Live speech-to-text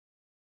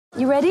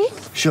You ready?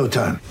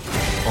 Showtime.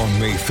 On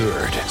May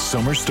 3rd,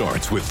 summer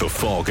starts with The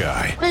Fall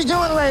Guy. Let's do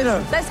it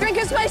later. Let's drink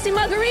a spicy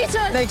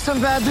margarita. Make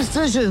some bad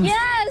decisions.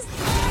 Yes!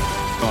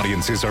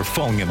 Audiences are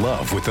falling in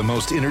love with the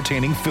most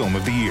entertaining film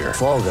of the year.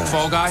 Fall Guy.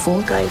 Fall Guy?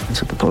 Fall guy.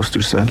 That's what the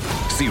poster said.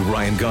 See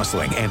Ryan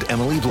Gosling and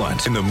Emily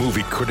Blunt in the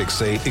movie critics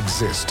say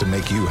exists to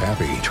make you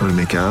happy. Trying to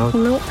make it out?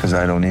 Nope. Because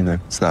I don't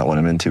either. It's not what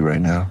I'm into right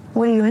now.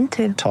 What are you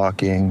into?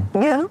 Talking.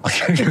 Yeah.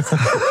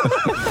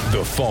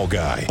 The Fall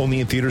Guy.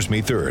 Only in theaters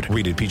May 3rd.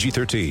 Rated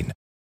PG-13.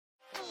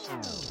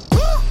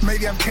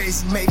 Maybe I'm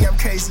crazy, maybe I'm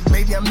crazy,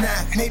 maybe I'm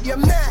not, maybe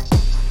I'm not.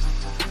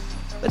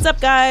 What's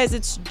up, guys?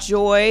 It's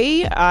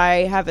Joy.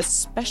 I have a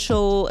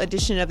special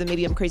edition of the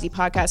Maybe I'm Crazy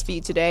podcast for you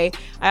today.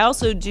 I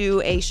also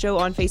do a show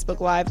on Facebook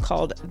Live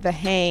called The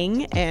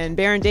Hang, and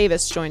Baron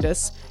Davis joined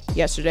us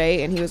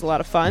yesterday, and he was a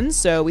lot of fun,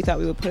 so we thought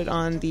we would put it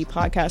on the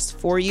podcast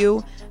for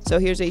you. So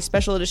here's a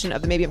special edition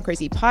of the Maybe I'm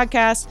Crazy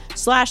podcast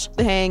 /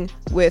 The Hang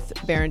with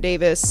Baron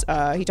Davis.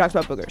 He talks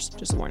about boogers,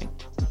 just a warning.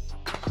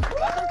 Welcome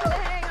to The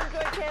Hang. I'm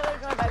Joy Taylor,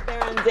 joined by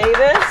Baron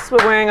Davis.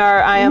 We're wearing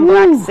our I Am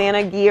Black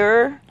Santa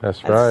gear.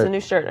 That's right. It's a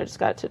new shirt I just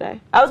got today.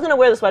 I was going to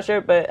wear the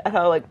sweatshirt, but I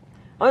thought, I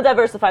want to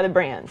diversify the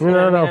brands. You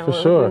know what I mean?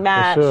 For sure.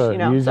 Match, for sure. you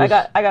know. So I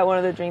got one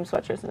of the Dream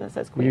sweatshirts, and it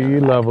says Queen. You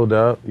leveled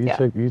up. You Yeah.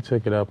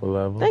 took it up a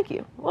level. Thank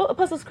you. Well,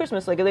 plus it's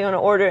Christmas. Like, if they're going to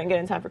order it and get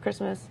it in time for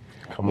Christmas,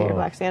 Come get your on.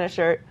 Black Santa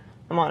shirt.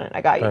 I'm on it.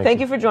 I got you. Thank Thank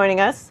you. you for joining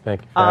us.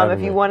 Thank you for having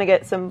If you me. want to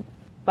get some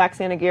Black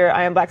Santa gear,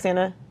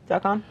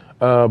 IamBlackSanta.com.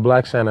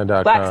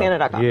 BlackSanta.com.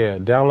 BlackSanta.com. Yeah,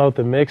 download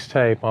the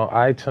mixtape on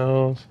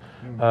iTunes.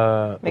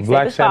 Mixtape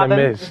Black is Santa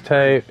poppin'.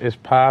 mixtape is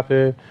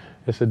popping.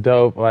 It's a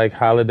dope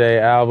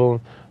holiday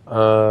album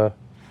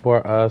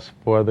for us,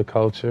 for the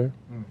culture.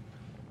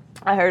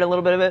 I heard a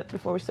little bit of it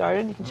before we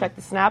started. You can check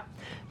the Snap.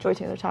 Joy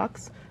Taylor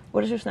Talks.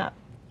 What is your Snap?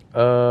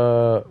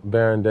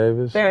 Baron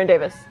Davis. Baron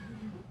Davis.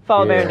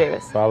 Follow Yeah, Baron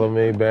Davis. Follow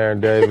me,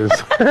 Baron Davis.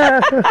 All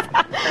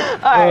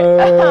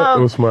right.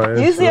 What's my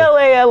answer?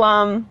 UCLA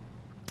alum.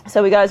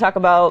 So we got to talk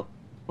about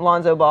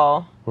Lonzo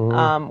Ball.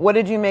 Mm-hmm. What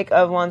did you make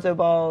of Lonzo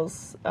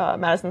Ball's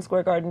Madison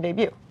Square Garden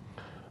debut?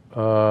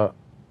 I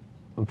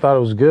thought it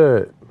was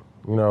good.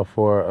 You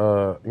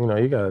know,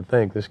 you got to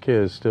think this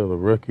kid is still a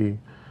rookie.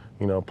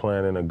 You know,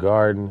 playing in a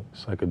garden,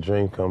 it's like a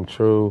dream come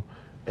true.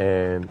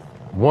 And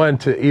one,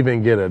 to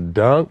even get a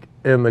dunk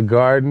in the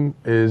garden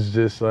is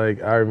just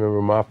like, I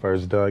remember my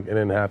first dunk. It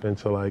didn't happen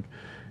until I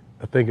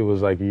think it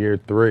was year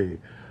 3.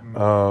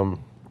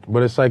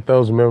 But it's like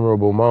those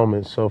memorable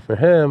moments. So for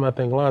him, I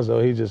think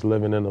Lonzo, he's just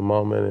living in the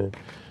moment,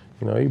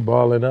 and he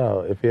balling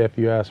out. If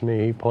you ask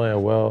me, he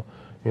playing well.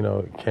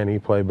 Can he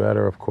play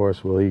better? Of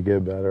course. Will he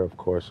get better? Of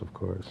course.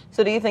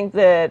 So do you think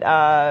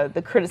that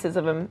the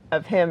criticism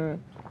of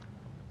him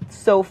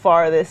so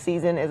far this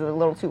season is a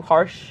little too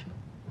harsh?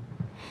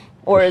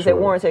 Or is it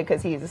warranted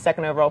because he's a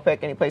second overall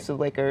pick and he plays for the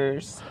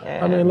Lakers?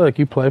 I mean, look,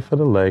 you play for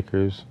the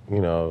Lakers.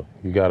 You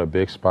got a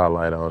big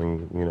spotlight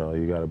on you.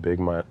 You got a big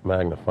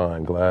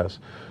magnifying glass.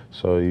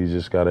 So you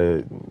just got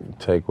to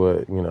take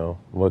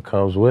what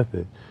comes with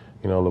it.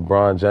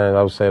 LeBron James,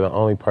 I would say the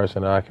only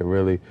person I can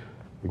really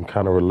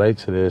kind of relate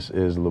to this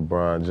is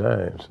LeBron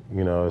James.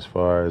 As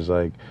far as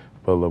but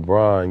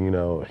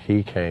LeBron,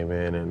 he came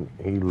in and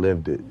he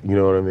lived it. You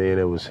know what I mean?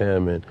 It was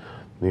him, and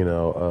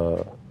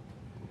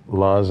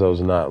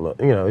Lonzo's not,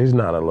 he's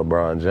not a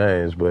LeBron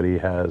James, but he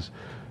has,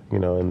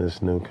 in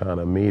this new kind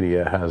of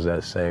media, has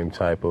that same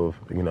type of,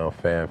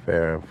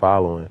 fanfare and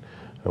following.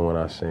 And when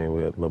I seen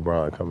with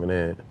LeBron coming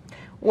in.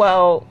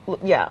 Well,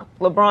 yeah,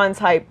 LeBron's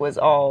hype was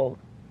all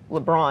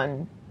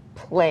LeBron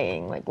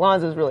playing.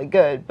 Lonzo's really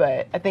good,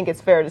 but I think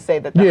it's fair to say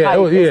that the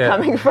hype is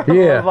coming from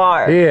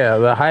LeVar. Yeah,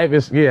 the hype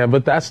is,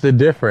 but that's the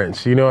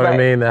difference. You know what I Right.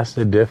 mean? That's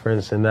the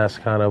difference, and that's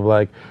kind of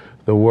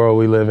the world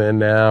we live in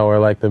now,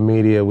 or the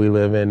media we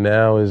live in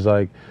now is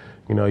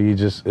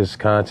it's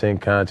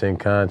content,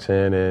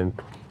 and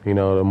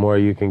the more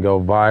you can go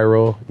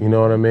viral, you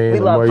know what I mean? We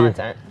the love more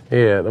content.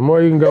 The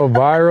more you can go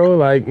viral,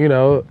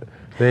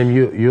 then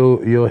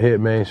you'll hit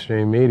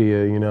mainstream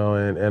media,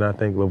 and I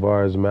think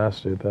LeVar has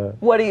mastered that.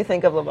 What do you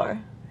think of LeVar?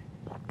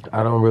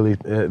 I don't really,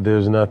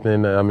 there's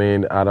nothing, I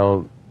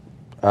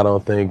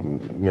don't think,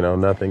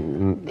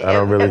 nothing, I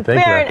don't really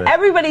think Baron, nothing.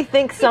 everybody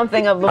thinks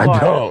something of LeVar. I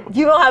don't.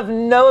 You don't have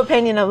no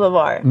opinion of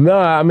LeVar. No,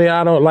 I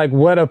don't,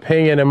 what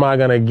opinion am I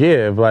going to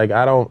give?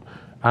 I don't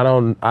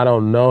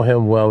know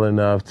him well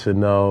enough to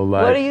know,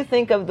 What do you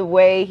think of the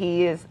way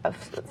he is?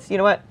 You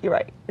know what? You're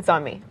right. It's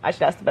on me. I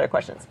should ask the better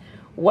questions.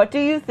 What do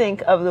you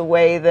think of the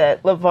way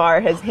that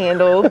LeVar has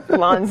handled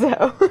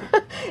Lonzo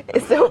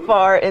so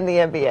far in the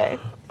NBA?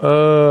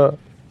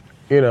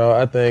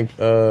 I think,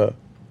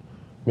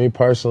 me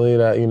personally,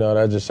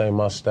 that just ain't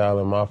my style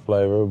and my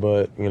flavor,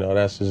 but,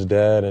 that's his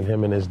dad, and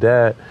him and his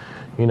dad,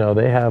 they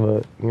have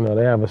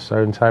a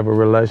certain type of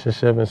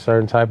relationship and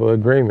certain type of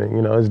agreement.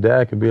 His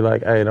dad could be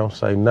like, hey, don't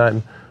say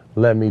nothing.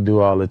 Let me do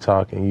all the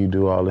talking, you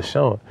do all the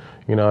showing.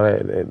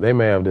 They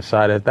may have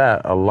decided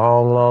that a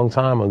long, long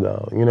time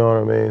ago. You know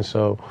what I mean?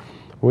 So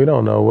we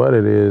don't know what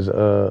it is.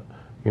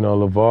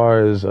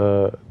 LeVar is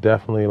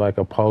definitely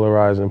a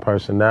polarizing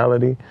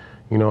personality.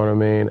 You know what I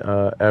mean?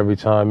 Every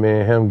time me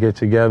and him get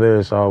together,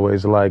 it's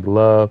always like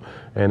love,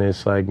 and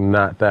it's like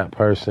not that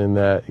person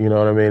that, you know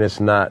what I mean? It's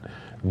not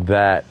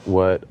that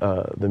what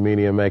the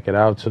media make it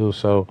out to.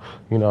 So,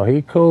 you know,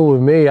 he cool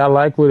with me. I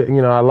like what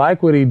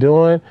he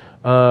doing.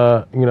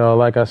 You know,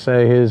 like I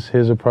say,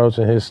 his approach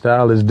and his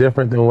style is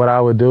different than what I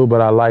would do, but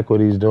I like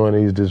what he's doing.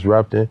 He's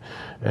disrupting,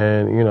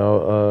 and, you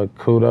know,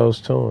 kudos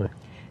to him.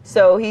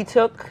 So he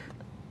took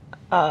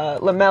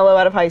LaMelo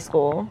out of high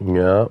school.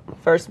 Yep.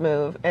 First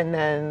move. And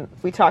then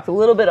we talked a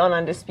little bit on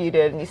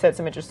Undisputed, and you said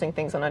some interesting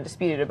things on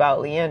Undisputed about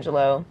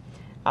LiAngelo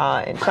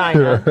in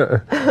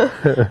China.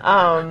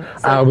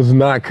 I was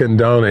not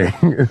condoning.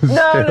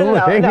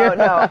 No.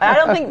 I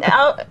don't think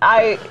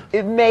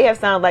it may have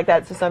sounded like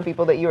that to some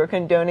people that you were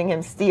condoning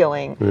him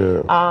stealing.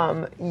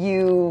 Yeah.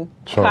 You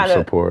Trump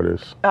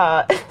supporters.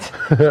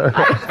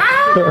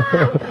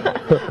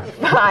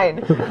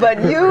 Fine,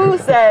 but you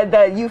said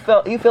that you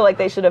feel like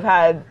they should have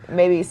had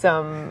maybe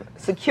some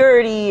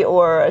security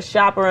or a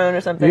chaperone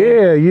or something.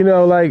 Yeah, you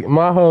know, like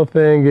my whole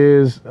thing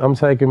is I'm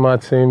taking my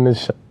team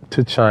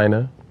to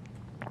China.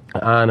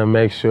 I want to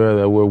make sure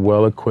that we're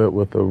well equipped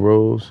with the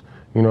rules.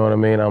 You know what I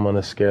mean? I'm going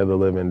to scare the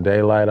living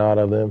daylight out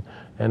of them.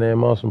 And then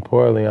most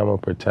importantly, I'm going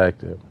to protect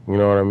them. You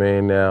know what I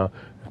mean? Now,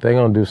 if they're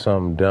going to do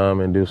something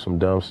dumb and do some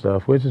dumb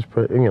stuff, which is,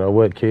 you know,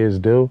 what kids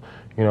do,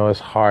 you know, it's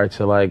hard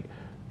to, like,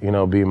 you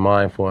know, be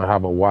mindful and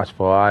have a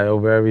watchful eye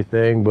over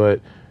everything.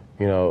 But,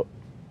 you know,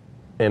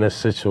 in a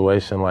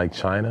situation like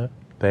China,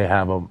 they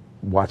have a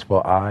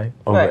watchful eye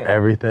over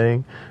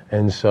everything.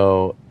 And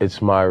so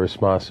it's my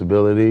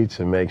responsibility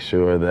to make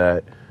sure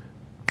that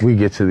we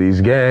get to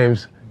these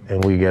games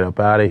and we get up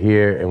out of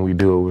here and we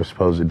do what we're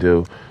supposed to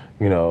do,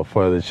 you know,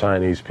 for the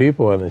Chinese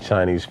people and the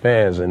Chinese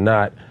fans, and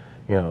not,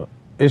 you know,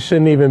 it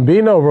shouldn't even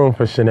be no room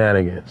for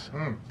shenanigans.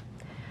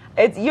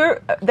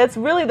 That's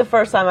really the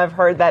first time I've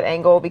heard that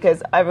angle,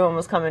 because everyone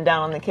was coming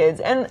down on the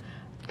kids, and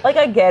like,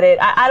 I get it.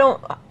 I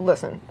don't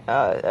listen.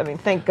 I mean,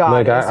 thank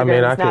God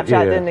Instagram and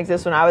Snapchat didn't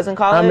exist when I was in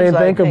college. I mean,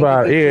 think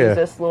about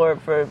Jesus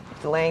Lord for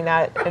delaying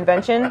that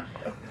invention.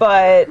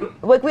 But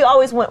like, we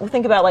always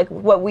think about like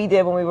what we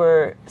did when we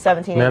were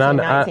 17, 18,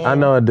 19. I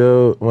know a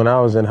dude, when I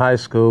was in high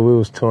school, we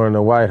was touring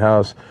the White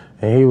House,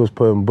 and he was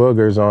putting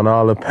boogers on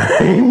all the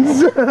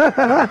paintings.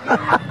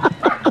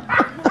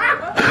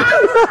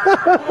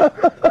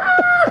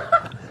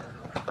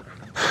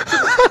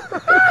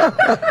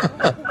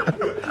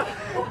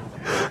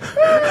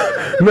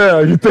 Now,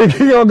 you think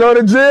he gonna go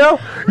to jail?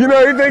 You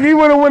know, you think he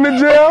would have went to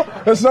jail?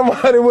 Or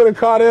somebody would have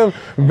caught him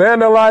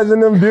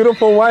vandalizing them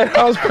beautiful White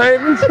House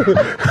paintings? What?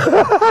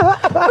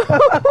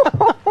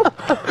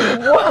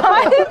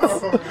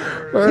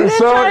 You didn't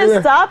try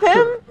to stop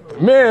him?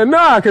 Man,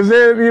 nah, because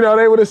then, you know,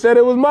 they would have said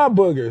it was my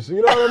boogers.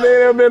 You know what I mean? It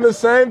would have been the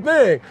same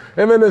thing. It'd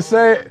have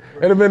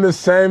been the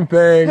same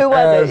thing. Who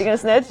was it? You gonna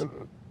snitch?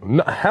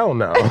 No, hell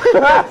no.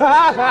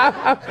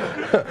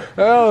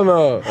 Hell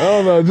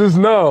no. Just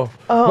no.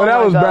 Oh, but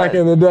that was God. back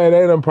in the day.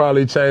 They done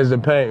probably changed the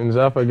paintings.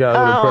 I forgot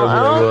who the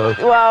president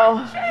was.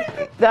 Well,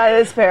 that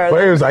is fair.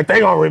 But he was like, they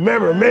gonna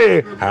remember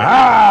me.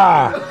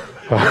 Ah!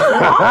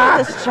 I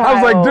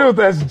was like, dude,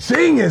 that's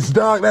genius,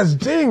 dog. That's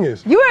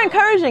genius. You were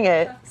encouraging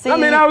it. See, I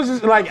mean, I was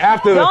just like,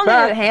 after the y'all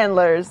fact. needed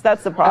handlers.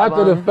 That's the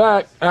problem.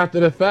 After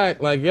the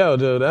fact, like, yo,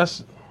 dude,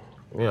 that's,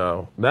 you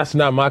know, that's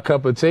not my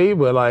cup of tea,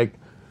 but like,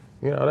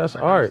 you know, that's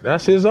art.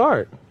 That's his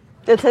art.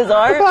 It's his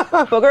art?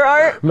 Booger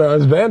art? No,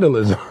 it's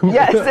vandalism.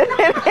 Yes, it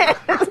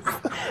is.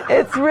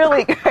 It's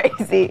really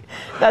crazy.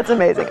 That's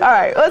amazing. All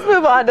right, let's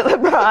move on to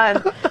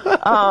LeBron.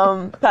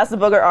 Past the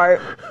booger art.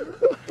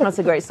 That's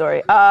a great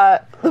story.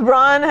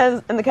 LeBron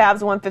has, and the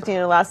Cavs, won 15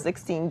 in the last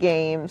 16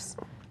 games.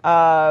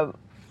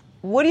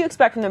 What do you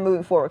expect from them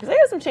moving forward? Because they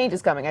have some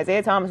changes coming.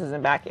 Isaiah Thomas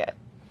isn't back yet.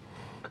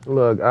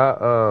 Look,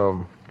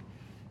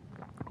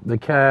 the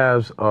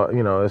Cavs are,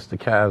 you know, it's the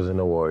Cavs and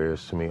the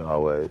Warriors to me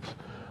always,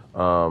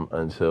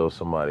 until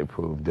somebody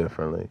proves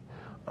differently.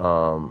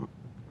 I'm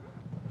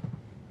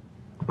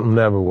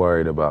never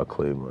worried about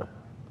Cleveland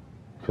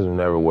because I'm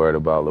never worried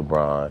about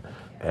LeBron.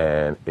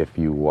 And if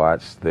you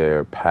watch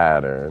their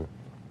pattern,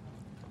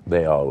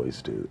 they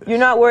always do this. You're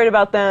not worried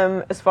about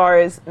them as far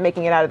as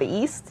making it out of the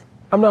East?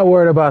 I'm not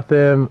worried about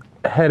them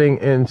heading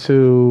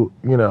into,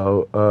 you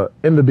know,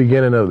 in the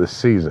beginning of the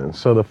season.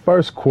 So the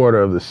first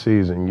quarter of the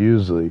season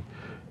usually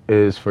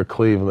is for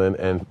Cleveland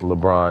and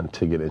LeBron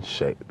to get in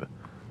shape,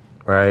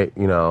 right?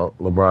 You know,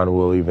 LeBron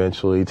will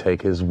eventually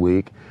take his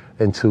week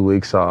and 2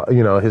 weeks off,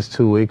 you know, his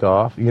 2 week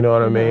off, you know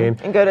what I mean?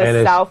 And go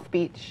to South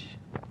Beach.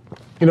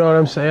 You know what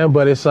I'm saying?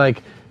 But it's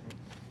like,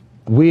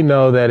 we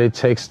know that it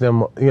takes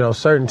them, you know,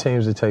 certain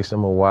teams, it takes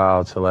them a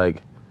while to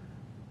like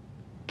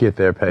get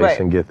their pace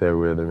and get their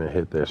rhythm and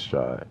hit their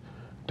stride.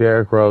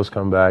 Derrick Rose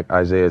come back,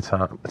 Isaiah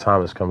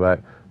Thomas come back.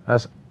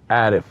 That's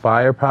added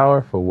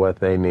firepower for what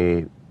they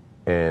need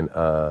in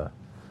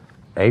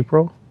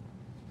April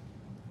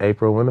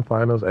in the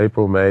finals,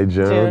 April, May,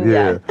 June.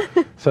 Yeah.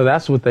 So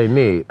that's what they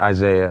need.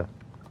 Isaiah,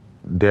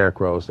 Derrick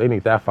Rose, they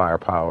need that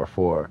firepower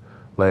for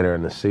later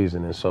in the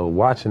season. And so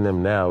watching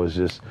them now is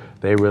just,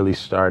 they really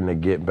starting to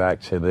get back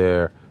to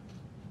their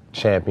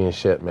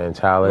championship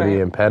mentality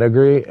Right. and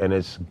pedigree, and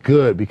it's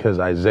good because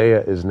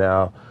Isaiah is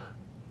now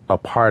a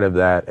part of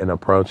that and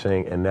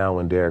approaching. And now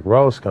when Derrick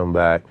Rose come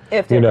back,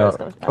 If Derrick Rose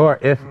comes back. or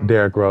if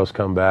Derrick Rose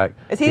come back,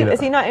 Is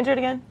he not injured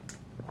again?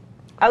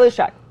 I lose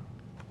track.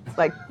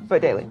 Like,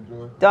 but daily.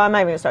 I'm not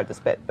even gonna start this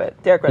bit,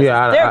 but Derrick Rose.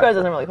 Derrick Rose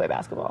doesn't really play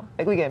basketball.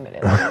 Like, we can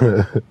admit it.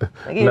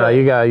 Like, No,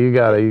 you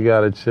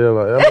gotta chill.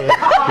 I mean, you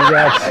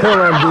gotta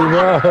chill on D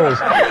Rose.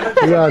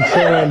 You gotta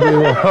chill on D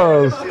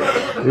Rose.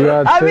 You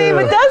gotta chill. I mean,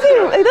 but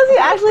does he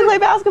actually play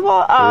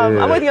basketball?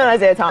 I'm with you on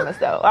Isaiah Thomas,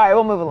 though. All right,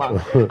 we'll move along.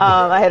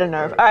 I hit a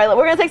nerve. All right,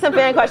 we're gonna take some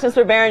fan questions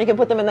for Baron. You can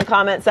put them in the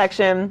comment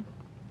section,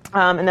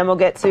 and then we'll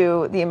get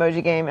to the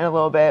emoji game in a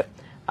little bit.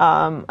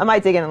 I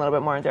might dig in a little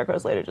bit more on Derrick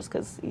Rose later, just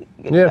because.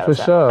 Yeah, for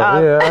sure.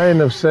 Yeah, I ain't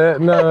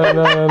upset.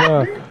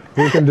 No.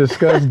 We can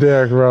discuss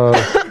Derrick Rose.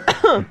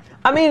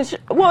 I mean,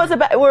 well,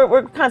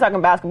 we're kind of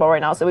talking basketball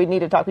right now, so we need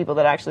to talk people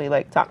that actually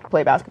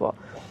play basketball.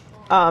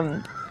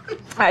 All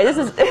right, this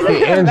is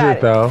He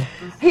injured though.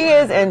 He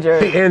is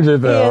injured. He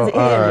injured though.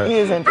 He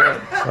is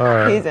injured.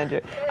 He's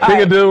injured. Kick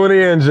a dude when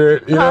he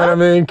injured. You know what I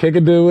mean? Kick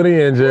a dude when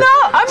he injured. No,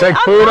 I mean, take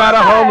food out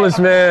of homeless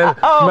man.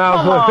 Oh,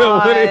 mouth come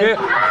on. when he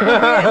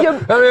You're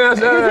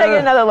taking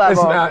another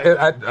level.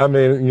 I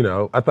mean, you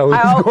know, I thought we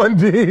was going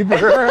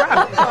deeper.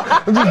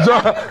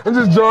 I'm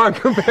just drawing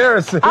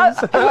comparisons. All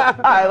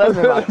right, let's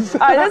move on. All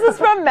right, this is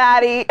from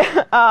Maddie.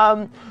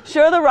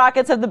 Sure, the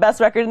Rockets have the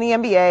best record in the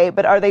NBA,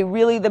 but are they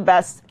really the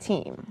best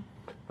team?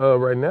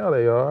 Right now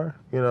they are,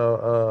 you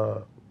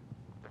know,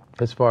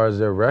 as far as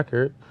their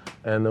record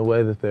and the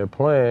way that they're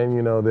playing,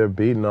 you know, they're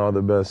beating all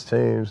the best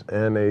teams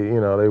and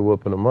they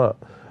whooping them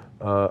up.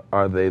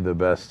 Are they the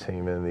best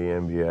team in the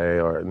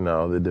NBA? Or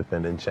no, the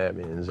defending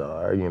champions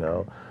are, you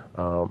know.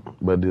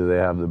 But do they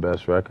have the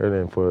best record?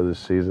 And for this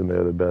season,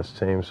 they're the best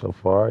team so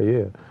far,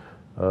 yeah.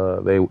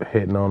 They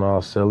hitting on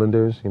all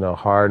cylinders, you know,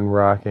 Harden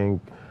rocking.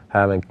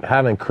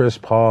 Having Chris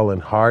Paul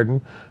and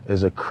Harden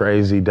is a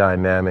crazy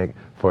dynamic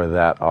for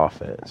that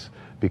offense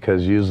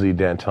because usually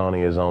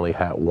D'Antoni has only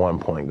had one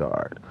point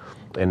guard.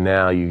 And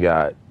now you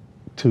got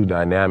two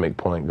dynamic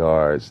point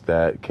guards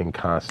that can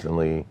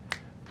constantly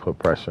put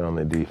pressure on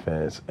the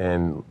defense.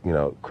 And, you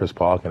know, Chris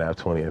Paul can have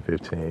 20 and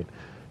 15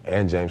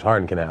 and James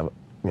Harden can have,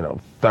 you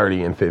know,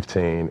 30 and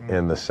 15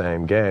 in the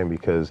same game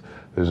because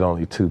there's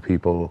only two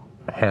people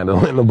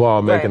handling the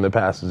ball, making the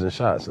passes and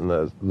shots, and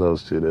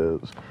those two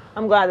dudes.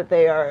 I'm glad that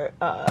they're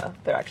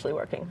actually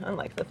working,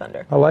 unlike the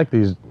Thunder. I like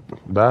these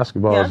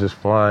basketballs just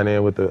flying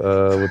in with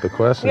the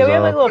questions. Yeah, we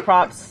have like little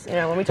props. You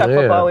know, when we talk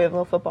football, we have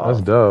little football.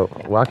 That's dope.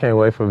 Yeah. Well, I can't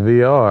wait for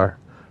VR.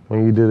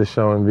 When you do the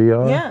show in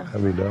VR,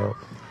 that'd be dope.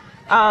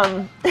 How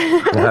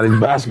these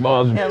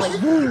basketballs.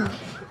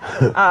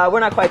 Yeah, we're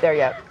not quite there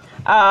yet.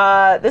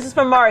 This is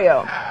from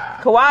Mario.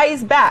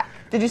 Kawhi's back.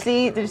 Did you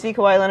see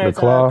Kawhi Leonard's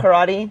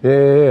karate?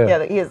 Yeah.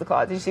 Yeah, he has the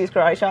claw. Did you see his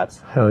karate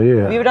chops? Hell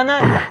yeah. Have you ever done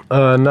that?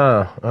 No.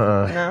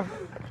 No.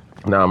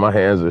 Nah, my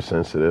hands are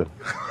sensitive.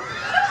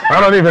 I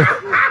don't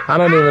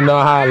even know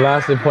how I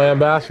lasted playing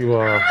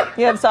basketball.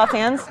 You have soft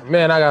hands?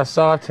 Man, I got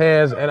soft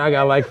hands and I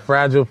got like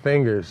fragile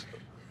fingers.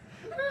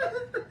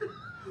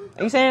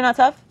 Are you saying you're not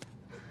tough?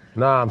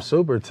 Nah, I'm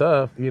super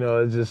tough. You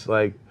know, it's just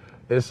like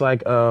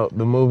the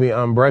movie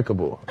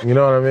Unbreakable. You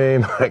know what I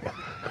mean? Like,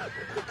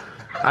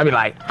 I'd be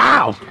like,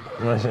 ow!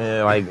 My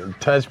shit, like,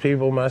 touch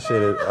people, my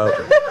shit is up.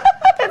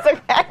 It's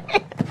okay.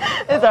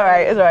 It's all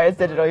right. It's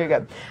digital. You're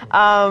good.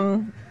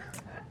 My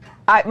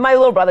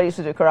little brother used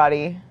to do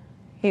karate.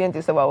 He didn't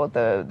do so well with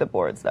the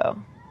boards,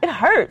 though. It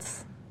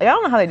hurts. Like, I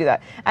don't know how they do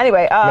that.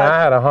 Anyway. Man,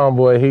 I had a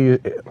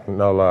homeboy,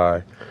 no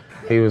lie.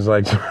 He was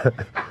like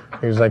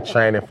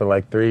training for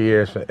like 3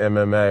 years for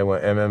MMA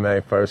when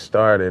MMA first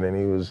started, and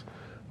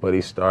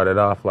he started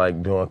off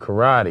like doing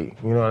karate.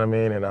 You know what I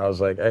mean? And I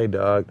was like, hey,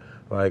 dog.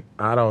 Like,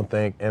 I don't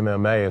think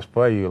MMA is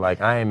for you.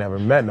 Like, I ain't never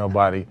met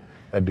nobody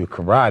that do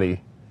karate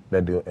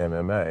that do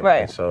MMA.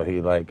 Right. And so he,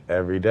 like,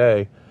 every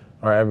day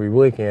or every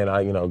weekend,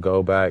 I, you know,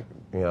 go back,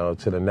 you know,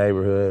 to the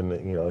neighborhood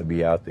and, you know,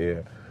 be out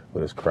there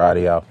with his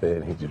karate outfit.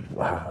 And he just,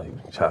 wow, he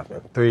was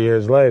chopping. 3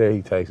 years later,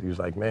 he was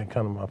like, man,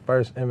 come to my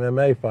first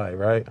MMA fight,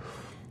 right?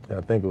 And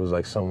I think it was,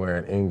 like, somewhere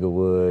in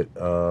Inglewood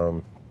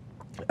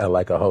at,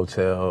 like, a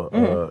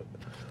hotel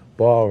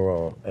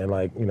ballroom. And,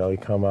 like, you know, he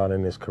come out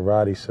in this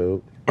karate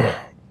suit.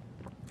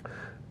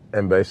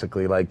 And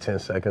basically, like 10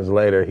 seconds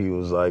later, he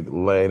was like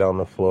laid on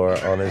the floor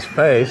on his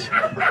face.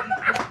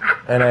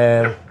 And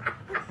then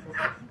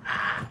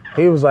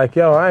he was like,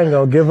 yo, I ain't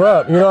gonna give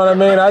up. You know what I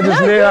mean?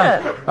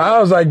 I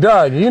was like,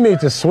 dog, you need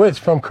to switch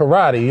from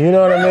karate. You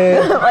know what I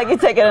mean? Like you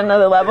take it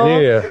another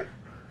level? Yeah.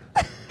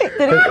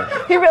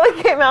 He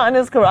really came out in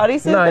his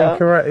karate suit,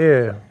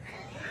 yeah.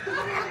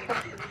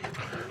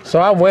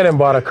 So I went and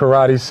bought a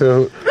karate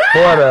suit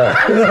for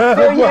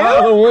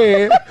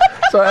Halloween.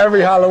 So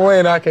every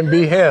Halloween I can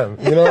be him,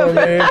 you know what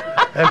I mean?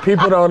 And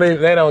people don't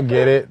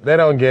get it, but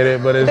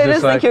it's they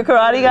just like, think you're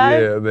karate guy?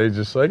 Yeah, they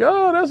just like,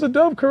 oh, that's a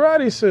dope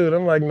karate suit.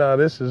 I'm like, nah,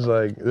 this is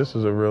a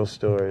real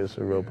story. It's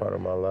a real part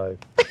of my life.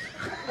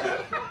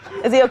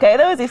 Is he okay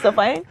though? Is he still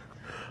fighting?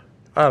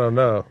 I don't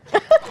know.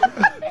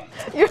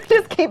 You're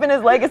just keeping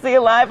his legacy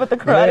alive with the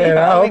karate. Man,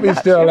 I Oh, hope we he's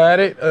got still you. at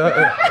it.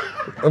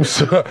 I'm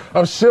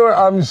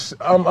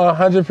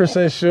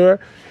 100% sure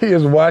he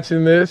is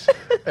watching this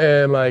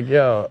and like,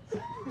 yo,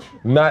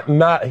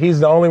 not. He's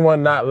the only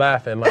one not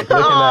laughing, like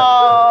looking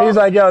at. He's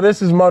like, yo,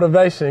 this is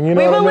motivation. You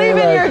know We what I mean?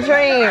 believe in your Like,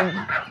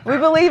 dream. We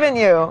believe in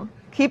you.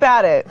 Keep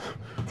at it.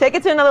 Take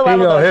it to another he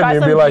level. gonna though. hit Try me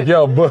and some be like,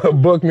 yo,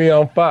 book me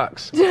on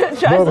Fox. try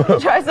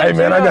some Hey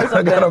man, judo or I got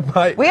something. a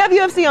fight. We have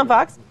UFC on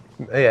Fox.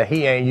 Yeah,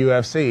 he ain't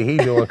UFC. He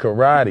doing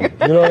karate.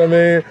 You know what I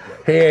mean?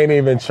 He ain't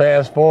even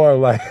transformed.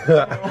 Like,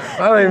 I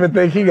don't even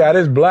think he got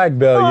his black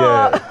belt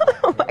yet.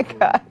 Oh my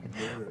God.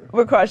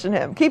 We're crushing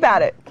him. Keep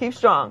at it. Keep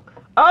strong.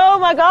 Oh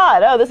my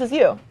God. Oh, this is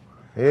you.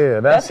 Yeah,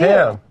 that's you.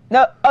 him.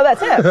 No. Oh,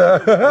 that's him.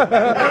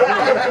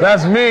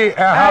 That's me at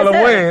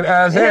Halloween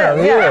as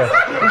him. Yeah.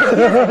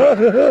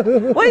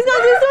 Well, he's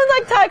doing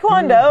like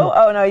Taekwondo.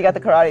 Oh no, you got the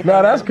karate.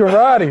 No, that's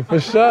karate for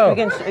sure. We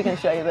can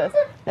show you this.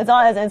 It's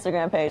on his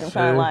Instagram page. I'm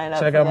trying to line it up.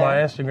 Check for out my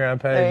there.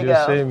 Instagram There page. you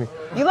You'll go. see me.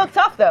 You look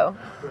tough though.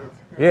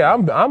 Yeah,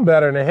 I'm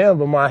better than him,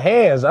 but my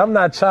hands, I'm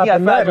not You chopping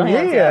got fragile nothing.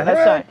 hands. Yeah, That's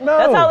heck right. no.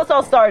 That's how this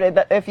all started.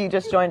 If you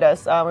just joined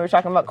us, we were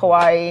talking about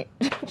Kawhi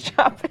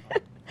chopping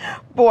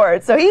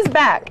boards. So he's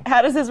back.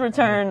 How does his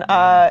return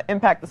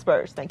impact the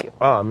Spurs? Thank you.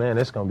 Oh man,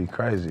 it's gonna be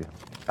crazy.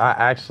 I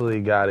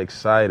actually got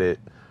excited,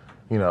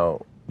 you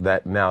know,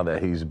 that now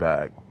that he's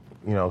back,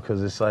 you know,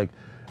 because it's like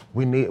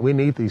we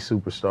need these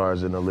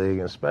superstars in the league,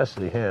 and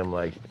especially him.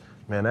 Like,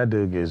 man, that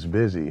dude gets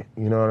busy.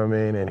 You know what I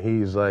mean? And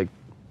he's like,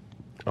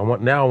 I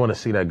want to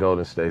see that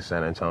Golden State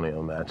San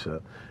Antonio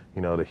matchup.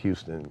 You know, the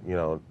Houston.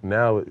 You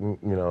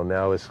know,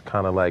 now it's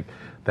kind of like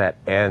that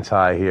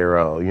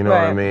anti-hero. You know what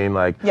I Right. mean?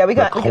 Like, Yeah, we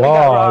got the we got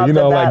Claw. robbed You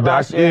know, of like that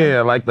last year.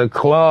 yeah, like the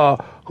Claw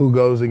who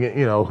goes again.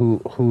 You know,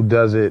 who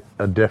does it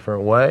a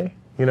different way.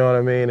 You know what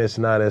I mean? It's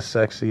not as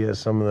sexy as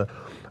some of the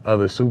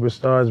other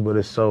superstars, but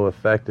it's so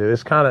effective.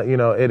 It's kind of, you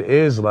know, it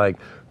is like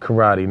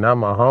karate, not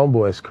my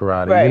homeboy's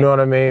karate. Right. You know what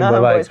I mean? Not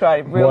but like homeboy's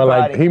karate, real more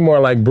like karate. he more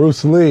like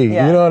Bruce Lee.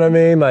 Yeah. You know what I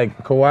mean? Like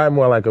Kawhi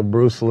more like a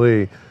Bruce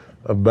Lee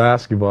of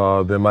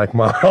basketball than like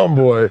my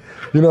homeboy.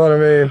 You know what I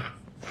mean?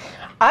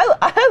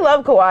 I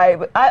love Kawhi,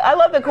 but I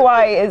love that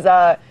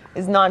Kawhi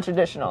is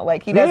non-traditional.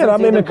 Like he doesn't Yeah, I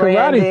do mean, the the karate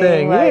branding,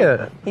 thing, like,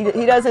 yeah.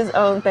 He does his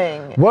own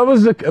thing. What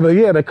was the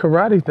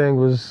karate thing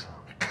was?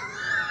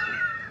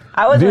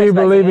 I wasn't Do you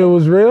expecting believe it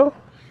was real?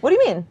 What do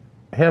you mean?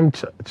 Him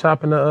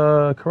chopping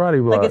the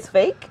karate block? Like it's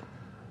fake?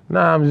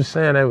 Nah, I'm just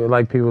saying that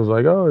like people was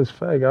like, oh, it's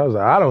fake. I was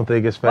like, I don't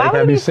think it's fake. Why would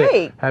have it you be seen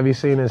fake? Have you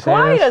seen his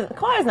Kawhi hands?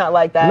 Kawhi's not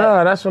like that.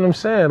 No, that's what I'm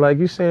saying. Like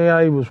you seen how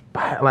he was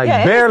like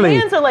yeah, barely,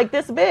 his hands are like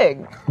this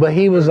big. but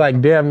he was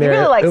like damn He near.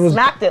 really like it was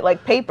smacked it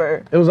like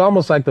paper. it was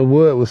almost like the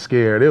wood was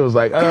scared. It was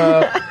like,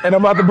 and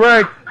I'm about to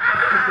break.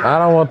 I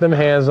don't want them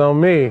hands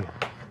on me.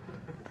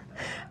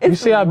 It's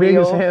see how big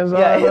his real. hands are,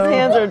 Yeah, his though?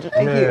 hands are just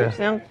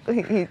Yeah.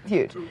 huge. He's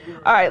huge.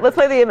 All right, let's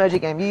play the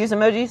emoji game. You use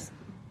emojis?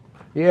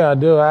 Yeah, I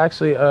do. I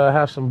actually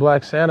have some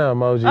Black Santa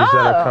emojis that Oh.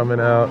 are coming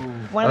out.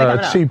 When are they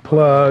coming out? Cheap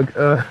plug.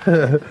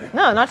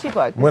 No, not cheap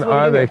plug. This When is what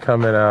are we they do.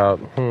 coming out?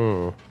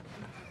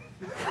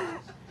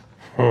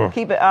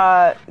 Keep it.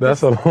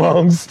 That's a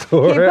long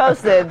story. Keep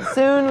posted.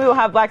 Soon we will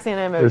have Black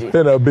Santa It's emojis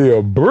finna be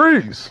a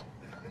breeze.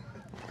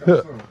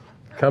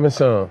 Coming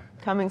soon.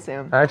 coming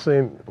soon.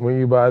 Actually, when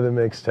you buy the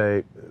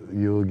mixtape,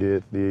 you'll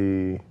get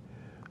the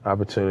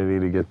opportunity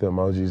to get the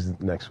emojis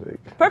next week.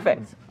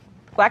 Perfect.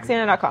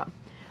 BlackSanta.com.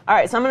 All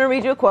right, so I'm going to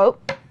read you a quote.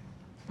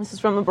 This is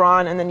from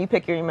LeBron, and then you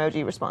pick your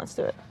emoji response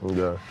to it.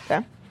 Okay.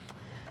 Okay?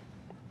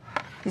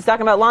 He's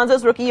talking about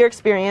Lonzo's rookie year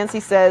experience. He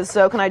says,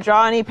 so can I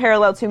draw any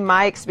parallel to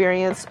my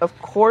experience? Of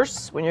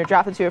course, when you're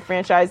drafted to a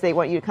franchise, they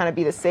want you to kind of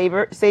be the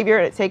savior,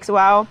 and it takes a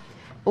while.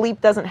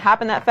 Bleep doesn't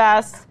happen that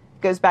fast.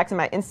 Goes back to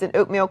my instant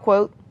oatmeal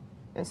quote.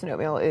 Instant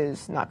oatmeal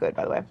is not good,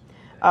 by the way.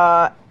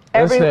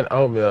 Instant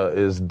oatmeal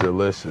is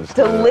delicious.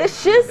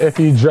 Delicious? If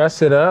you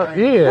dress it up,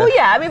 yeah. Well,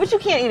 yeah, I mean, but you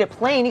can't eat it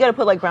plain. You got to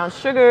put like brown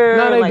sugar.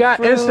 No, they like, got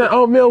fruit. instant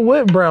oatmeal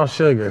with brown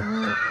sugar.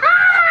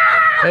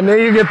 And then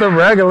you get the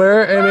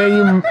regular, and then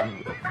you.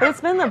 But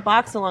it's been in the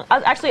box so long.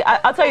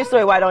 I'll tell you a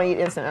story why I don't eat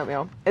instant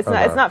oatmeal. It's not.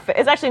 Okay. It's not.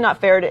 It's actually not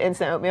fair to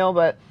instant oatmeal.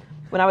 But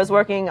when I was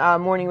working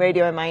morning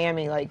radio in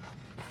Miami like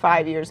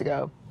 5 years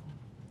ago,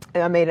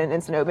 and I made an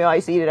instant oatmeal. I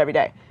used to eat it every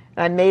day.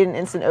 And I made an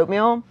instant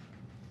oatmeal,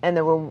 and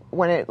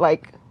when it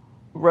like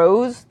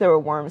rose, there were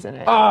worms in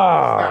it.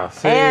 Ah,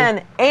 see?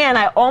 And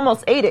I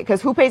almost ate it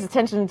because who pays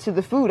attention to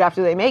the food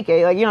after they make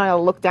it? Like, you know, I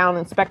look down and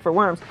inspect for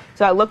worms.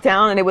 So I looked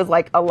down and it was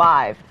like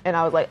alive, and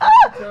I was like, ah!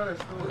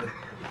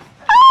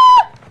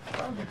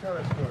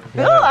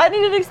 No, I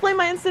needed to explain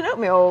my instant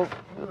oatmeal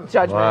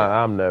judgment. Well,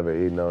 I'm never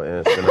eating no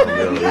instant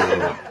oatmeal.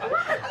 either.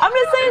 I'm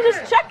just saying,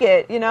 just check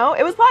it. You know,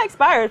 it was probably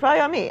expired. It's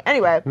probably on me.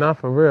 Anyway, Not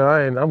for real.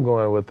 I'm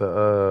going with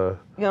the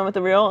you going with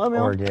the real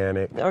oatmeal?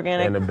 organic.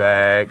 Organic. In the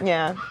bag.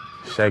 Yeah.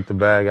 Shake the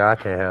bag. I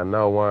can't have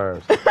no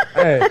worms.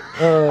 Hey,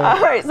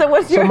 All right. So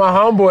what's so your my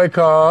homeboy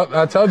called.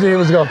 I told you he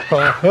was gonna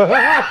call.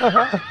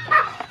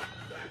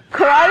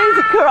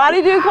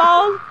 karate dude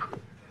called?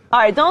 All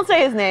right. Don't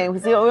say his name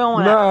because we don't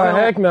want to. Nah,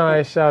 heck no, I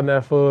ain't shouting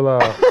that fool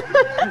out.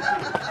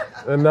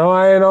 No,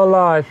 I ain't on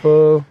lie,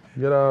 fool.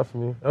 Get off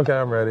me. Okay,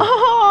 I'm ready.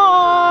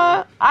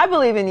 Aww, I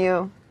believe in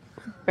you,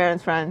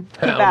 Baron's friend.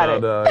 Keep at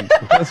it. Dog.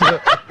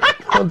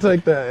 Don't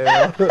take that,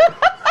 L.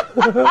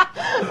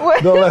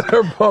 Don't let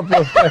her pump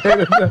your face.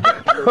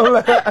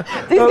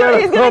 He's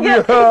gonna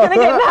get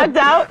knocked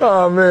out.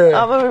 Oh, man.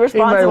 I'm gonna be He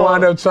responsible. may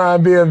wind up trying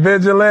to be a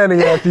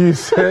vigilante after you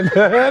said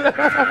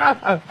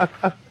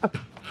that.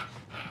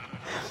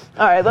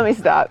 All right, let me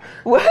stop.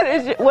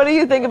 What do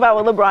you think about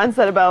what LeBron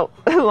said about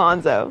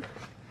Lonzo?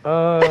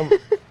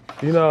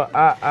 You know,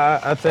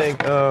 I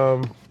think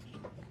I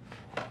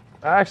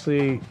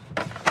actually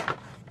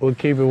would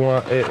keep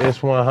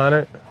it's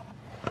 100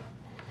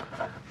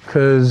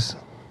 because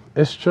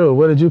it's true.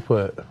 What did you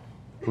put?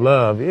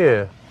 Love,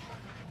 yeah,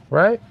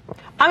 right?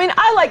 I mean,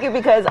 I like it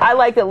because I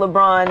like that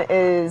LeBron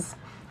is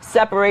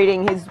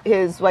separating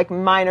his like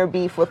minor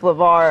beef with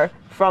LeVar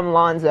from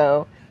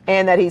Lonzo,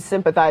 and that he's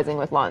sympathizing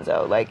with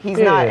Lonzo. Like he's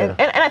not, and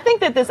I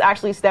think that this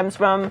actually stems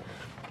from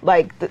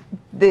like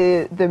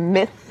the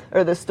myth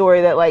or the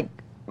story that like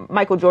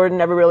Michael Jordan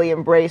never really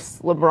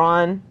embraced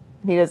LeBron.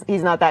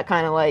 He's not that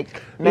kind of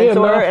like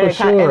mentor, and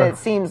it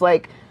seems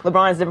like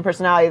LeBron has a different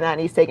personality than that,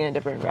 and he's taking a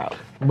different route.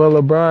 But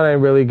LeBron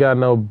ain't really got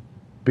no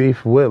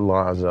beef with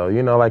Lonzo.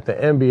 You know, like the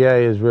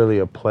NBA is really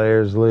a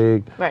players'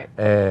 league, right?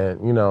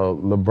 And you know,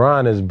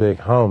 LeBron is big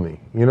homie.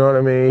 You know what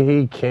I mean?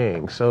 He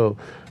king. So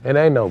it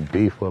ain't no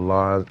beef with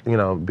Lonzo. You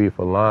know, beef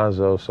with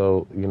Lonzo.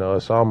 So you know,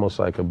 it's almost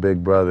like a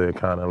big brother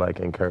kind of like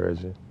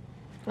encouraging.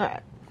 All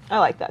right, I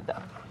like that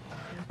though.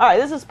 All right,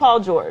 this is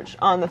Paul George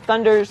on the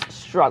Thunder's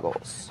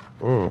struggles.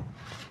 Man.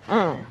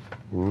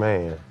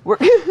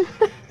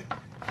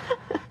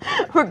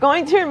 We're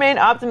going to remain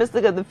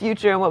optimistic of the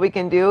future and what we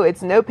can do.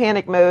 It's no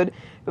panic mode,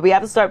 but we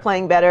have to start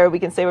playing better. We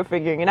can say we're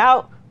figuring it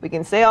out. We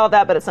can say all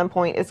that, but at some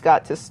point it's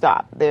got to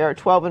stop. They are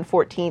 12 and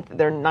 14th.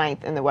 They're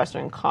 9th in the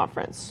Western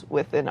Conference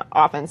with an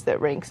offense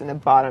that ranks in the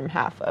bottom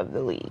half of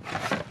the league.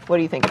 What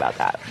do you think about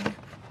that?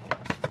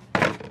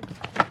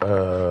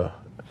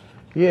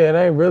 Yeah, it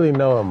ain't really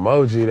no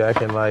emoji that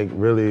can like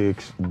really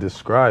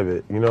describe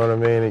it. You know what I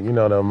mean? You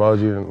know the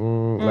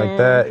emoji like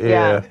that.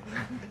 Yeah.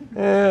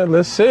 Yeah,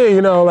 let's see.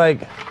 You know,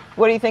 like.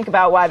 What do you think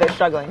about why they're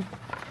struggling?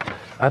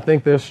 I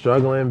think they're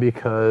struggling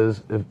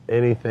because if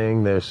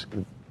anything, there's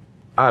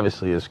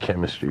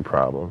chemistry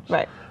problems.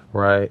 Right.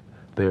 Right.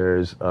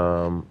 There's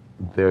a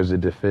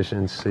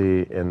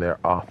deficiency in their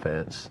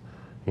offense.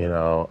 You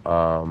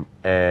know,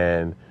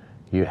 and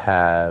you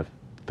have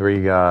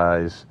 3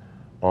 guys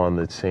on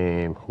the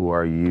team who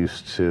are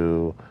used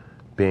to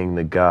being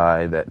the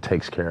guy that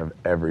takes care of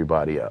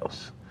everybody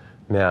else.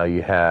 Now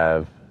you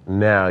have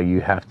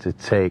to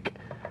take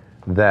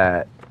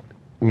that,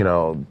 you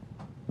know,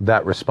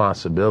 that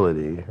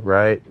responsibility,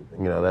 right?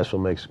 You know, that's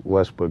what makes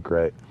Westbrook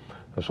great.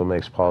 That's what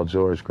makes Paul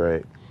George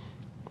great.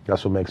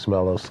 That's what makes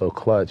Melo so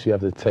clutch. You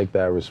have to take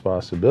that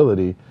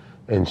responsibility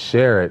and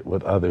share it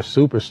with other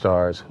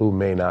superstars who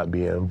may not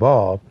be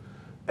involved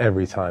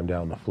every time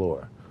down the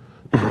floor.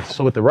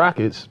 So with the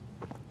Rockets,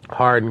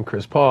 Harden,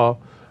 Chris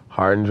Paul,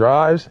 Harden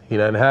drives, he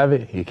doesn't have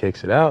it, he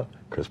kicks it out.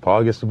 Chris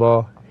Paul gets the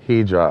ball,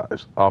 he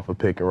drives off a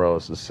pick and roll.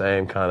 It's the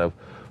same kind of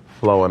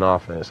flowing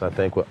offense. I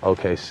think with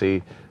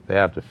OKC, they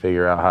have to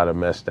figure out how to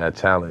mesh that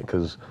talent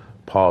because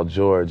Paul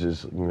George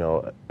is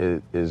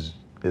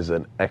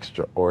an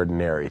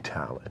extraordinary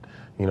talent.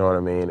 You know what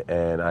I mean?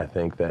 And I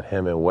think that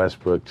him and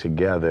Westbrook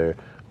together,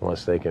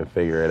 once they can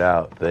figure it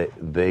out,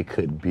 they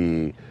could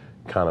be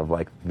kind of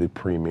like the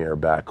premier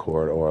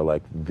backcourt or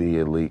like the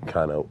elite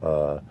kind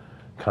of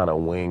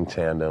wing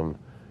tandem,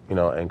 you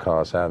know, and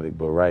cause havoc.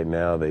 But right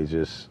now they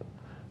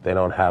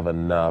don't have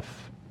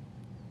enough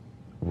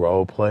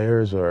role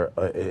players, or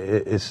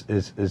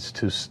it's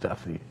too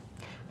stuffy.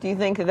 Do you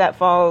think that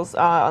falls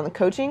on the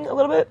coaching a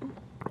little bit?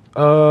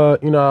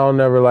 You know, I'll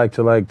never like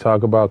to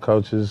talk about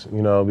coaches,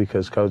 you know,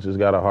 because coaches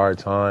got a hard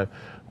time.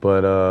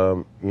 But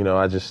you know,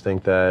 I just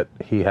think that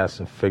he has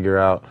to figure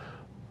out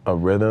a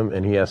rhythm,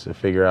 and he has to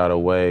figure out a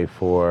way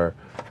for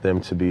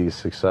them to be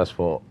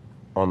successful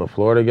on the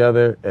floor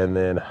together, and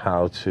then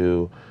how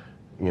to,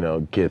 you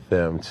know, get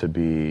them to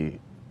be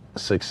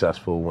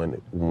successful when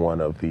one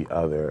of the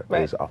other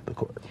is off the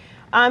court.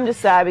 I'm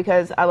just sad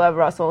because I love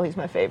Russell. He's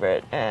my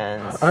favorite,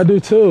 and I do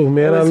too,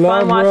 man. It was I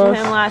love fun watching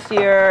Russ. him last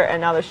year, and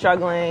now they're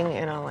struggling,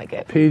 and I don't like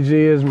it. PG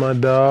is my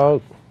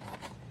dog,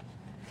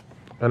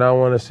 and I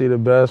want to see the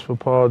best for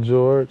Paul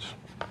George.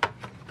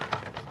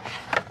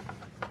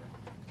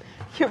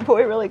 Your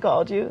boy really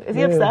called you. Is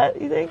he upset,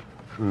 you think?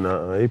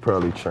 No, he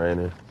probably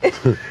training.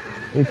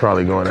 He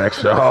probably going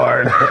extra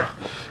hard.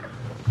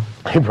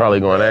 He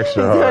probably going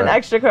extra hard. Doing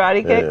extra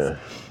karate kicks.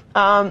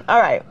 Yeah. All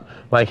right.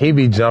 Like he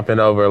be jumping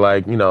over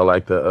like, you know,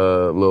 like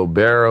the little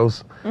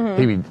barrels.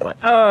 Mm-hmm. He be like,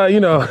 you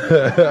know.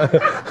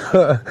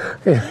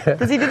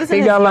 Does he do this in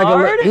his got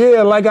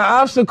yard? Like an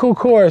obstacle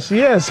course.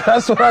 Yes,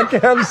 that's what I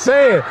kept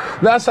saying.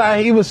 That's how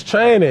he was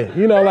training.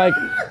 You know, like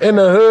in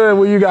the hood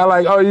where you got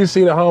like, oh, you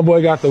see the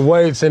homeboy got the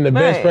weights and the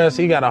bench press.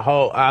 He got a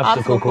whole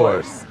obstacle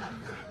course.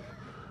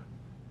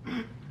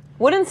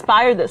 What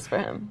inspired this for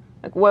him?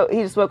 Like, what?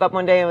 He just woke up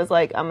one day and was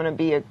like, "I'm gonna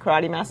be a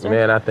karate master."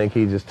 Man, I think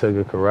he just took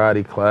a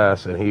karate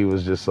class and he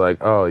was just like,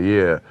 "Oh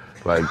yeah,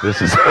 like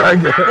this is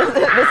like, this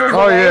is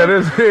oh yeah,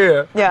 this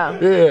here,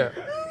 Yeah.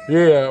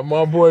 yeah,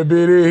 my boy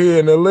BD here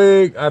in the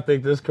league. I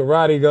think this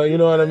karate go. You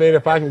know what I mean?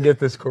 If I can get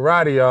this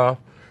karate off,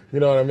 you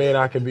know what I mean?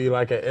 I could be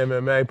like an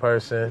MMA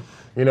person.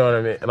 You know what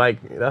I mean?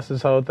 Like that's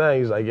his whole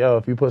thing. He's like, yo,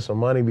 if you put some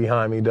money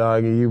behind me,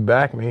 dog, and you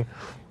back me,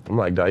 I'm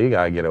like, dog, you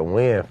gotta get a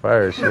win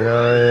first. You know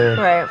what I mean?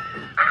 Right.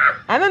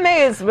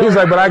 MMA is really... He's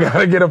like, but I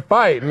gotta get a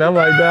fight. And I'm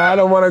like, dog, I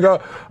don't wanna go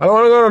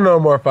to no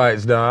more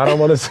fights, dog. I don't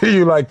wanna see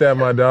you like that,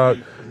 my dog.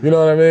 You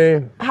know what I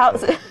mean?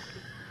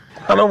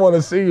 I don't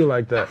wanna see you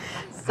like that.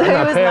 So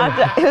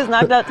he was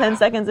knocked out 10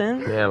 seconds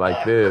in? Man,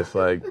 like this.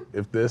 Like,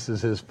 if this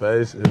is his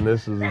face and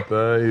this is the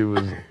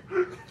thing,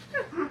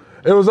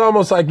 it was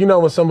almost like, you know,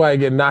 when somebody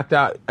get knocked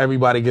out,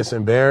 everybody gets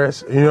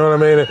embarrassed. You know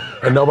what I mean?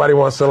 And nobody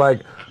wants to,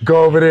 like,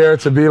 go over there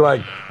to be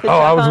like, oh,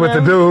 I was with the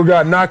dude who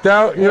got knocked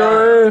out. You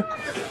know what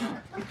I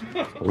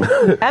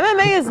mean?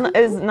 MMA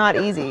is not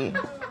easy.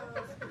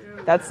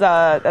 That's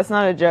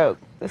not a joke.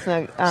 That's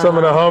not, some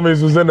of the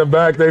homies was in the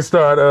back. They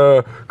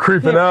start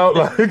creeping out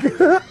like.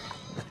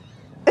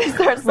 They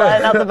start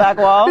sliding out the back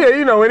wall. Yeah,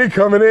 you know when he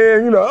coming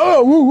in, you know,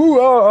 oh woo woo,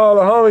 all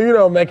the homies, you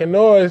know, making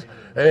noise.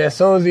 And as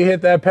soon as he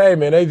hit that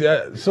pavement,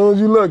 as soon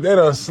as you look, they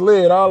done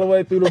slid all the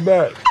way through the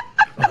back.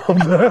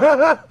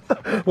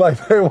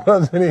 Like they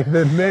wasn't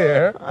even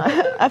there.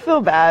 I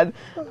feel bad.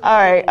 All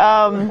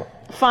right.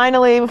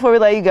 Finally, before we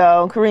let you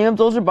go, Kareem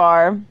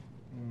Abdul-Jabbar,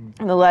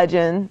 the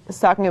legend, is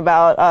talking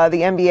about the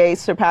NBA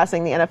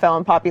surpassing the NFL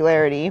in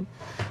popularity.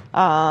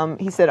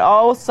 He said,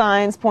 all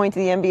signs point to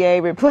the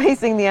NBA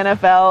replacing the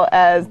NFL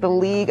as the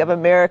League of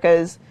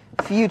America's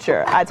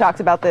future. I talked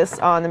about this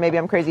on the Maybe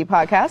I'm Crazy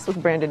podcast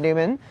with Brandon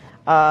Newman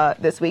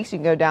this week, so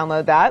you can go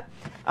download that.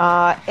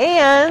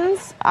 And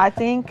I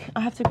think I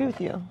have to agree with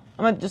you.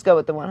 I'm going to just go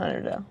with the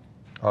 100, though.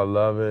 I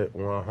love it.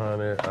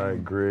 100. I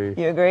agree.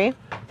 You agree?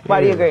 Why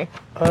do you agree?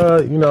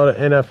 You know, the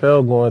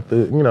NFL going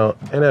through, you know,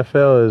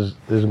 NFL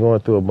is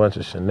going through a bunch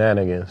of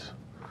shenanigans.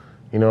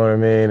 You know what I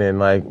mean? And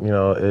like, you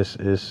know, it's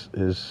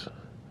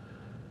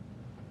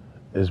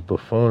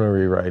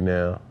buffoonery right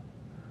now.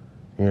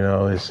 You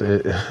know,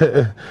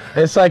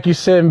 it's like you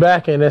sitting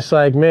back and it's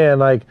like, man,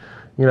 like,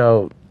 you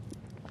know,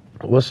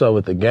 what's up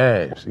with the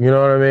games? You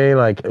know what I mean?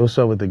 Like, what's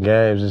up with the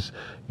games? It's,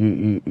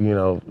 you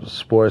know,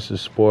 sports is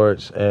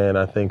sports, and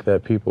I think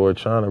that people are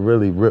trying to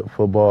really rip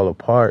football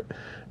apart.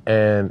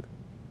 And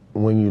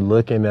when you're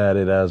looking at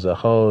it as a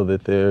whole,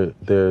 that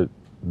they're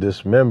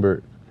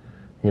dismembered,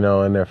 you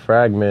know, and they're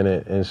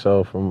fragmented. And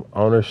so from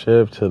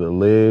ownership to the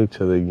league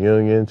to the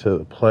union to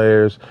the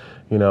players,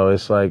 you know,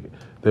 it's like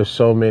there's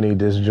so many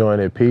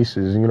disjointed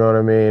pieces. You know what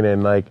I mean?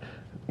 And like,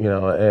 you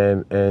know,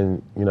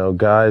 and you know,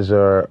 guys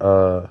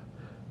are.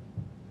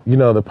 You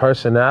know, the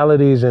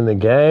personalities in the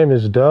game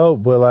is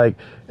dope, but like,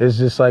 it's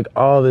just like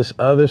all this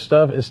other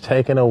stuff is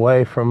taken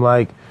away from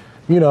like,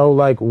 you know,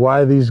 like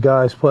why these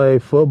guys play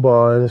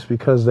football, and it's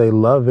because they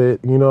love it.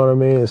 You know what I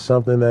mean? It's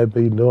something they've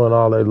been doing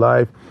all their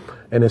life,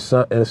 and it's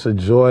a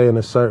joy and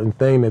a certain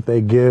thing that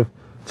they give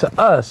to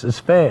us as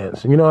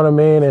fans. You know what I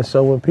mean? And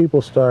so when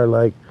people start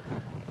like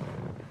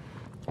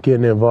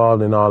getting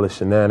involved in all the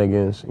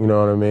shenanigans, you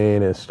know what I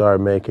mean, and start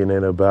making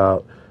it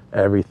about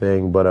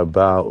everything but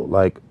about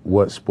like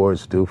what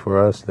sports do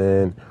for us,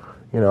 then,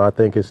 you know, I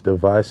think it's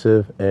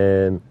divisive,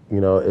 and, you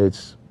know,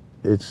 it's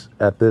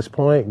at this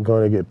point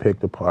going to get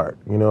picked apart.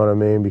 You know what I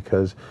mean?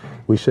 Because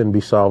we shouldn't be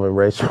solving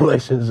race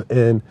relations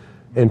in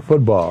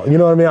football. You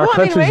know what I mean? Our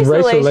country's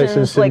race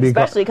relations should like, be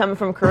especially coming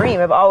from Kareem,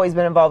 have always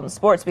been involved in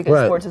sports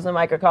because sports is a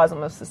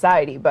microcosm of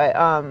society. But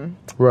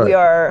we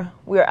are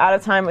out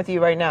of time with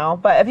you right now.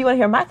 But if you want to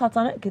hear my thoughts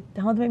on it, get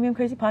download the Maybe I'm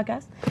Crazy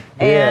podcast.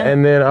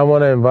 And then I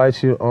want to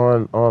invite you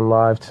on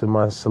live to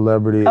my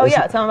celebrity. Oh,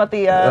 yeah, tell them about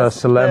the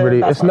celebrity.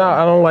 The it's not.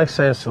 I don't like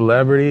saying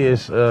celebrity.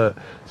 It's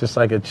just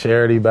like a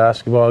charity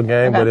basketball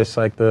game, but it's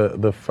like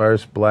the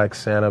first Black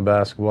Santa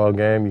basketball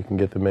game. You can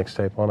get the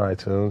mixtape on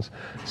iTunes.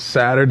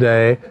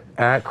 Saturday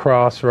at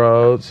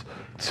Crossroads,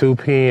 2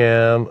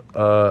 p.m.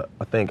 I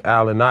think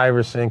Allen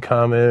Iverson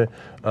coming,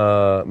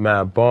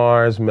 Matt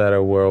Barnes,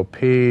 Meta World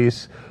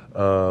Peace,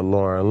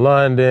 Lauren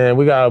London.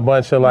 We got a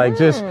bunch of like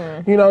just,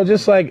 you know,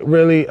 just like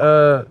really,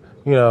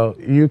 you know,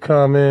 you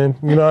coming,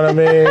 you know what I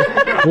mean?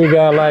 we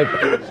got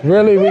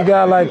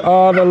like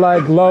all the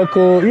like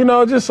local, you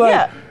know, just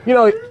like, you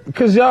know,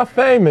 because y'all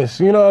famous,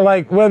 you know,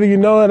 like whether you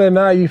know it or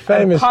not, you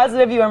famous. I'm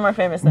positive you are more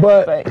famous than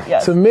but me, but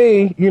yes. To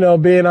me, you know,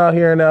 being out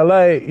here in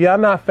LA, y'all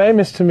not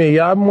famous to me.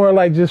 Y'all more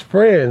like just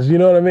friends, you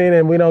know what I mean?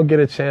 And we don't get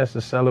a chance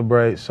to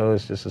celebrate, so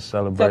it's just a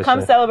celebration. So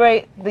come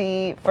celebrate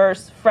the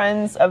first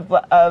Friends of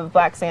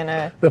Black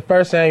Santa. The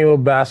first annual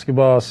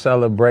basketball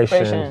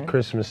celebration.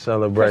 Christmas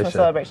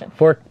celebration.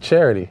 For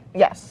charity.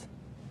 Yes,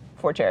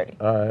 for charity.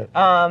 All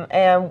right.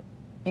 And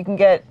you can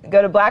go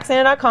to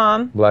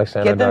blacksanta.com.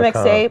 Blacksanta.com. Get the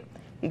mixtape.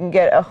 You can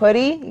get a hoodie.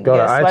 You can go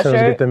get to a sweatshirt.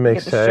 iTunes, get the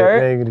mixtape.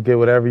 Then you can get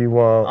whatever you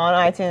want on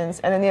iTunes,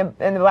 and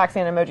then the Black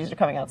Santa emojis are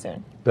coming out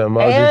soon. The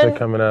emojis are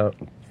coming out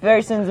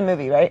very soon. The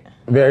movie, right?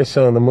 Very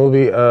soon. The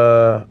movie,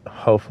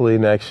 hopefully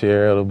next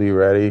year it'll be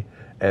ready.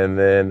 And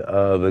then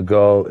the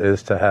goal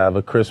is to have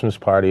a Christmas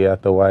party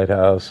at the White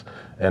House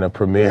and a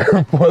premiere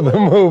for the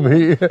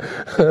movie.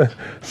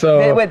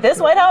 So with this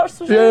White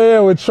House? Yeah,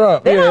 with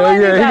Trump. Yeah,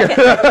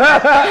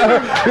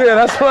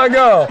 that's my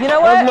goal. You know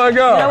what? That's my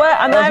goal. You know what?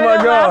 I'm not even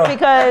gonna laugh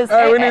because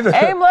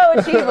aim low,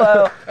 achieve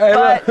low.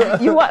 But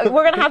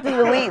we're gonna have to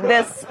delete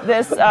this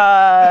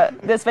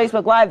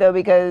Facebook Live though,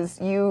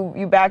 because you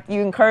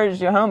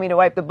encouraged your homie to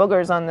wipe the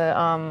boogers on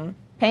the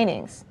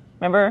paintings.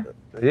 Remember?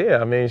 Yeah,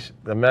 I mean,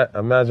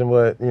 imagine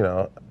what,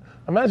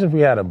 imagine if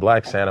we had a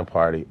Black Santa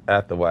party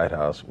at the White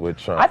House with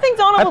Trump. I think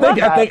Donald would love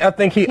that. I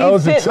think he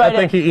owes it to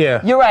us.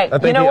 You're right. I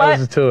think you know he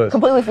owes it to us.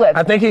 Completely flipped.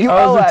 I think he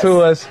owes it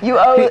to us. You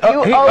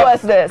owe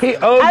us this. He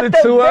owes it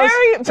to us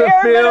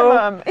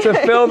to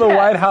fill the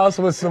White House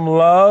with some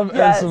love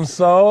and some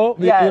soul.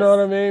 Yes. You know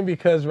what I mean?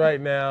 Because right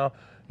now,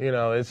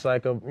 it's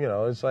like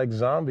it's like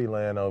zombie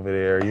land over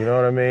there. You know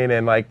what I mean?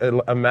 And like,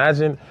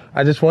 imagine,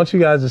 I just want you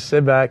guys to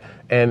sit back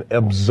and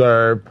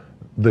observe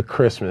the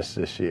Christmas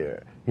this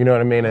year. You know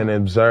what I mean? And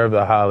observe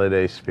the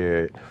holiday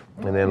spirit.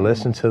 And then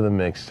listen to the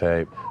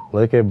mixtape.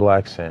 Look at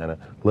Black Santa.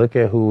 Look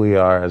at who we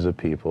are as a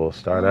people.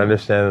 Start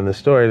understanding the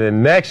story.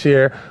 Then next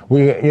year,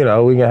 we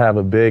can have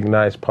a big,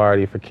 nice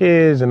party for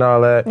kids and all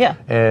that. Yeah.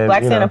 And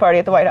Black Santa party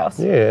at the White House.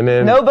 Yeah, and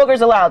then no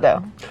boogers allowed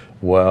though.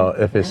 Well,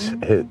 if it's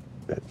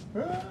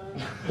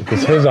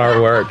his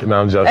artwork.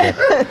 No, I'm joking.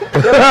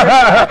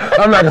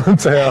 I'm not going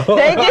to tell.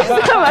 Thank you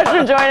so much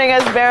for joining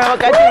us, Baron. We'll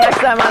catch you next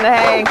time on The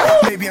Hang.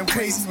 Maybe I'm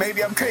crazy,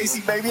 maybe I'm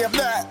crazy, maybe I'm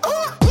not.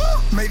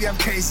 Maybe I'm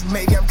crazy,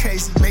 maybe I'm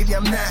crazy, maybe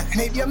I'm not.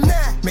 Maybe I'm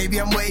not. Maybe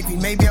I'm wavy,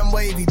 maybe I'm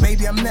wavy,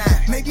 maybe I'm not.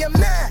 Maybe I'm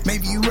not.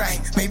 Maybe you right,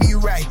 maybe you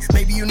right,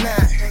 maybe you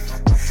not.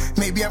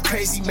 Maybe I'm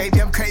crazy,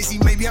 maybe I'm crazy,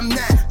 maybe I'm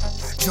not.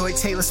 Joy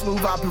Taylor,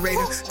 smooth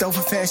operator.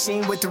 Dover fan,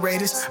 Sheen with the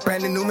Raiders.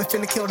 Brandon Newman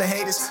finna kill the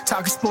haters.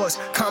 Talking sports,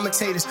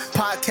 commentators.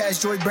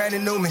 Podcast, Joy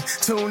Brandon Newman.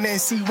 Tune in,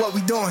 see what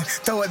we doing.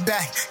 Throw it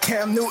back.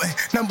 Cam Newton,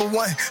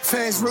 #1.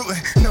 Fans rooting.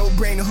 No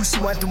brainer, who she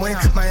want to win.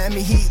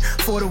 Miami Heat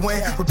for the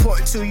win.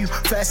 Reporting to you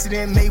faster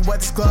than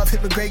Mayweather's glove.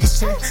 Hit McGregor's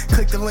chin.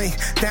 Click the link.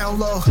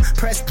 Download.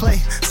 Press play.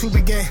 To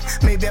begin.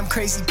 Maybe I'm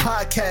crazy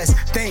podcast.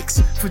 Thanks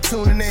for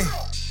tuning in.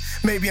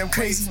 Maybe I'm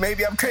crazy,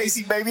 maybe I'm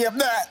crazy, maybe I'm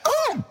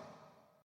not.